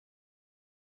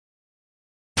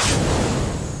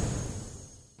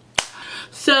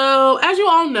So as you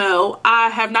all know, I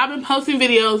have not been posting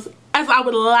videos as I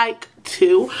would like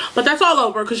to, but that's all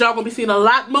over because y'all gonna be seeing a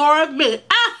lot more of me.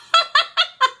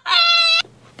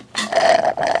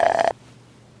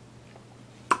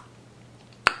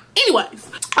 Anyways,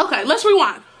 okay, let's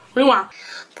rewind.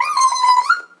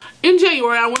 In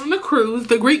January, I went on a cruise,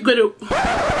 the Greek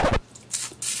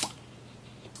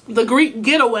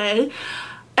getaway.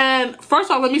 And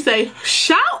first off, let me say,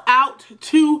 shout out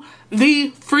to the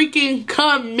freaking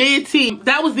committee.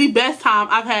 That was the best time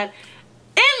I've had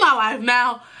in my life.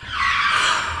 Now,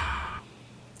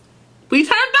 we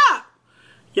turned up.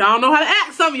 Y'all know how to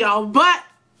act, some of y'all, but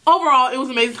overall, it was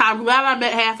an amazing time. I'm glad I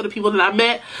met half of the people that I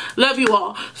met. Love you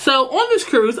all. So on this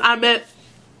cruise, I met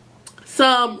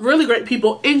some really great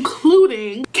people,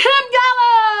 including Kim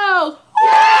Gallo.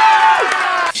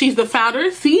 Yeah! She's the founder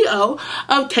and CEO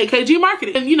of KKG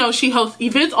Marketing. And you know, she hosts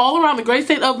events all around the great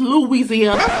state of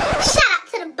Louisiana. Shout out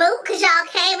to the boot, because y'all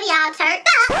came and y'all turned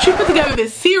up. She put together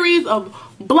this series of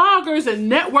bloggers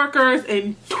and networkers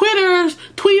and tweeters,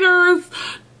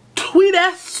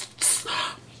 tweetests,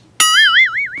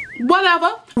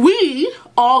 whatever. We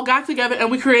all got together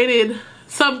and we created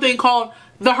something called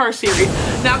the Her Series.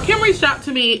 Now, Kim reached out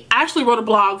to me. I actually wrote a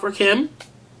blog for Kim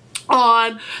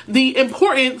on the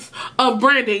importance of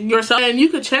branding yourself, and you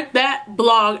can check that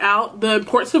blog out, the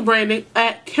importance of branding,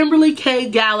 at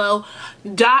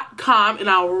KimberlyKGallo.com, and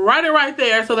I'll write it right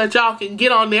there so that y'all can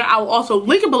get on there. I will also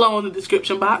link it below in the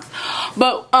description box.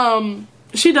 But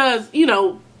she does, you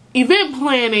know, event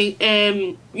planning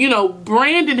and, you know,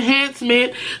 brand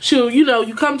enhancement. She'll, you know,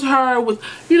 you come to her with,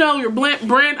 you know, your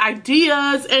brand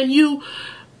ideas, and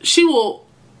she will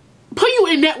put you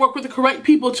in network with the correct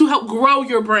people to help grow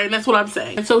your brand. That's what I'm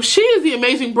saying. And so she is the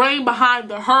amazing brain behind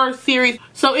the Her Series.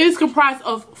 So it is comprised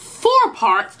of 4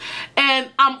 parts, and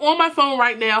I'm on my phone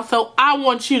right now, so I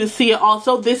want you to see it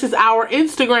also. This is our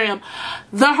Instagram,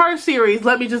 the Her Series.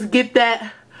 Let me just get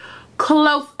that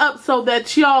close up so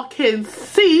that y'all can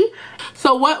see.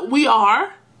 So what we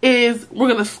are is, we're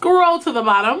gonna scroll to the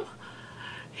bottom.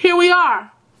 Here we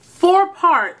are, 4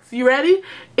 parts. You ready?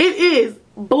 It is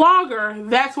blogger,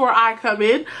 that's where I come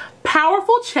in.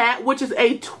 Powerful chat, which is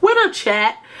a Twitter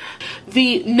chat.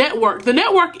 The network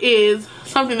is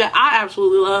something that I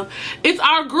absolutely love. It's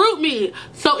our group me.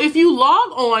 So if you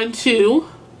log on to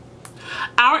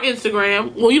our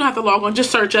Instagram, well, you don't have to log on,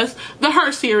 just search us, the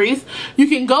Her Series. You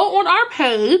can go on our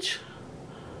page,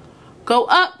 go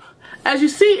up. As you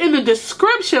see in the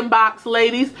description box,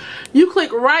 ladies, you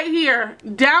click right here,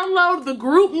 download the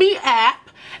Group Me app,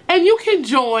 and you can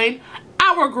join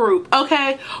our group,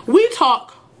 okay? We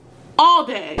talk all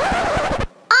day.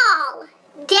 All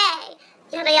day.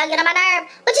 You know, y'all get on my nerve,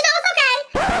 but you know it's okay.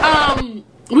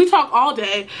 We talk all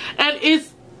day, and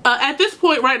it's, at this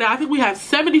point right now, I think we have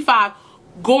 75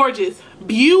 gorgeous,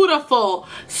 beautiful,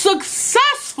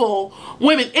 successful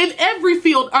women in every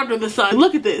field under the sun.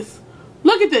 Look at this.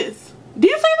 Look at this. Do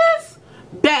you see this?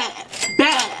 Bad,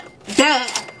 bad,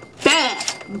 bad,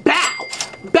 bad, bow,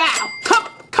 bow.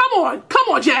 Come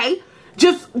on, Jay.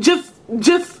 Just Kim.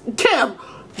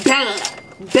 Bad,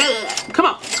 bad. Come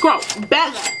on, scroll.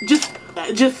 Bad. Just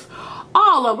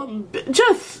all of them.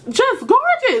 Just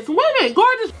gorgeous women.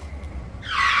 Gorgeous.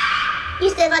 You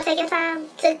still gonna take your time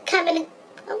to come in?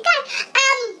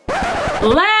 Okay.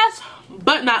 Last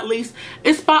but not least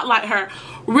is Spotlight Her.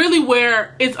 Really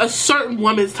where it's a certain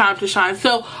woman's time to shine.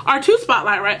 So our 2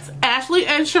 spotlight reps, Ashley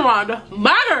and Sharonda,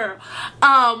 my girl,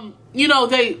 you know,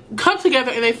 they come together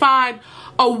and they find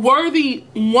a worthy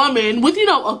woman with, you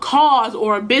know, a cause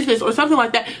or a business or something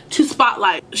like that to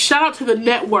spotlight. Shout out to the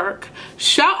network.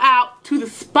 Shout out to the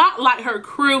Spotlight Her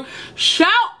crew.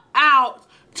 Shout out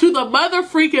to the mother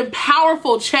freaking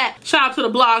powerful chat. Shout out to the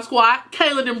blog squad,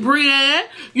 Kaylin and Brienne.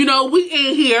 You know, we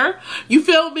in here. You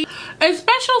feel me? A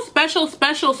special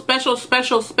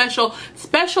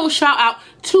shout out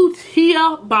to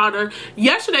Tia Bonner.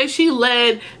 Yesterday, she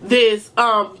led this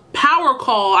power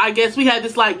call. I guess we had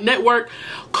this like network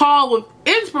call with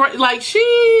inspiration. Like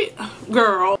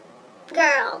girl.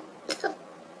 I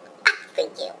see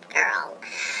you, girl.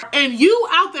 And you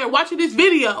out there watching this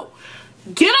video,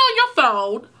 get on your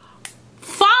phone,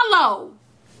 follow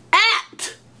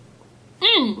at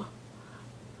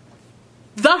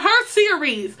the Her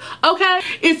Series, okay?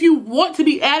 If you want to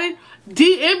be added,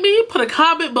 DM me, put a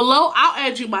comment below. I'll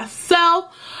add you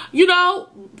myself, you know,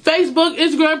 Facebook,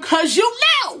 Instagram, cause you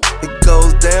know it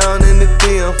goes down in the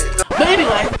DM. But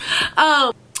anyways,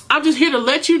 I'm just here to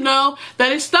let you know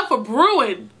that it's stuff a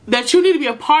brewing that you need to be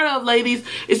a part of, ladies.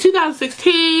 It's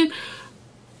 2016.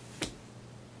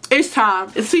 It's time.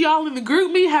 And see y'all in the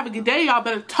group me. Have a good day. Y'all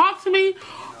better talk to me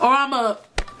or I'm a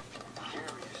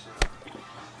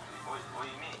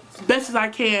best as I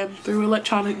can through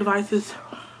electronic devices.